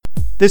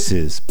This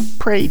is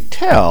Pray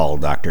Tell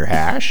Dr.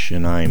 Hash,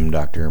 and I'm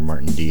Dr.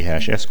 Martin D.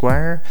 Hash,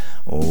 Esquire,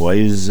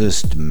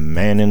 wisest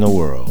man in the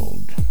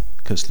world.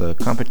 'Cause the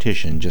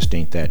competition just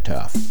ain't that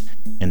tough.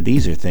 And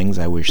these are things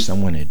I wish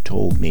someone had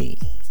told me.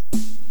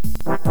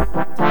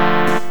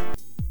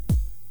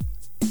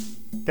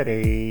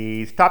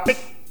 Today's topic,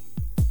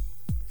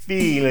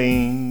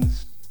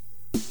 feelings.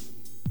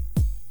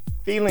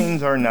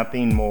 Feelings are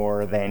nothing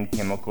more than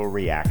chemical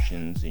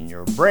reactions in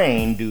your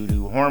brain due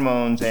to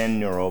hormones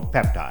and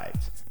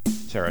neuropeptides.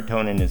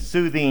 Serotonin is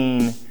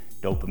soothing,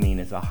 dopamine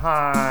is a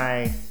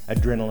high,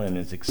 adrenaline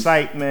is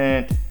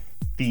excitement,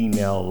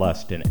 female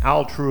lust and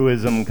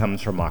altruism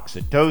comes from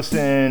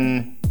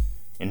oxytocin,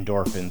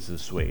 endorphins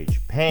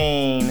assuage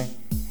pain,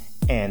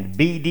 and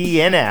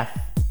BDNF,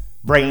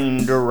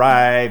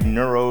 brain-derived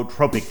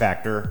neurotropic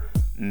factor,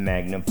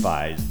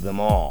 magnifies them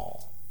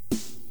all.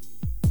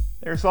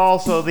 There's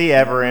also the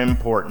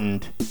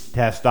ever-important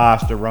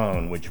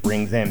testosterone, which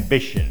brings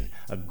ambition,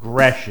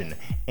 aggression,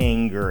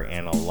 anger,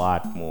 and a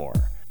lot more.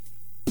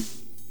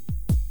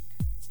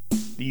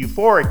 The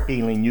euphoric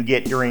feeling you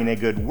get during a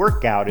good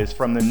workout is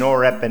from the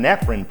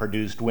norepinephrine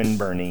produced when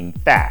burning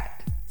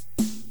fat.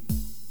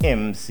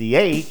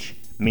 MCH,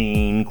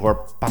 mean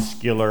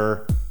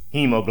corpuscular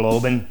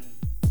hemoglobin,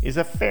 is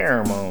a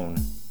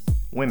pheromone.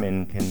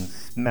 Women can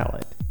smell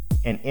it.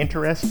 And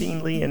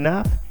interestingly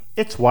enough,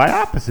 it's why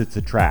opposites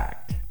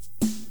attract.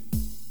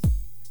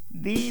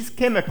 These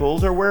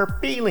chemicals are where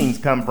feelings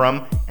come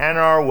from and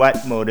are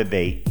what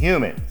motivate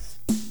humans.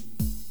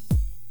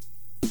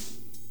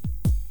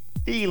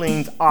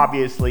 Feelings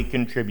obviously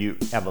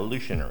contribute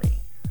evolutionary.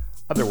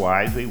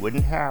 Otherwise, we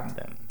wouldn't have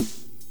them.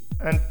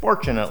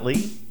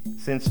 Unfortunately,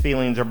 since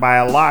feelings are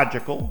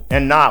biological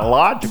and not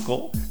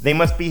logical, they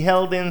must be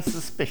held in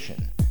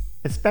suspicion,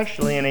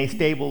 especially in a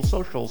stable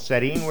social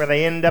setting where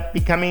they end up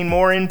becoming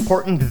more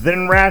important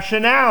than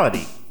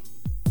rationality.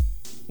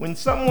 When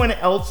someone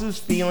else's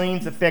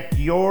feelings affect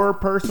your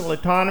personal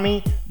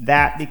autonomy,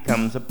 that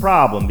becomes a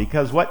problem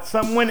because what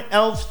someone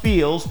else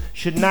feels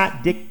should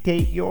not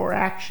dictate your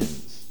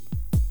actions.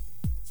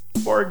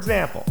 For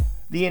example,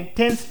 the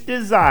intense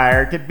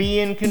desire to be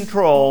in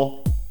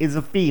control is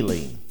a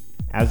feeling,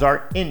 as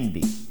are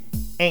envy,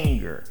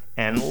 anger,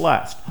 and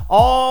lust,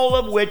 all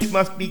of which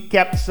must be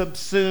kept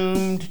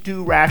subsumed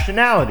to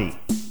rationality,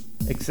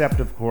 except,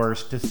 of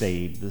course, to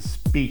save the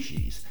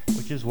species,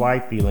 which is why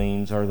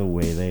feelings are the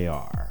way they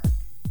are.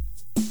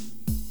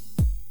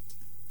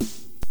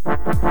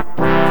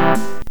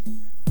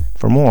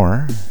 For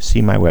more,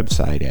 see my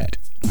website at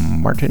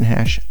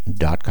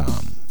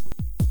martinhash.com.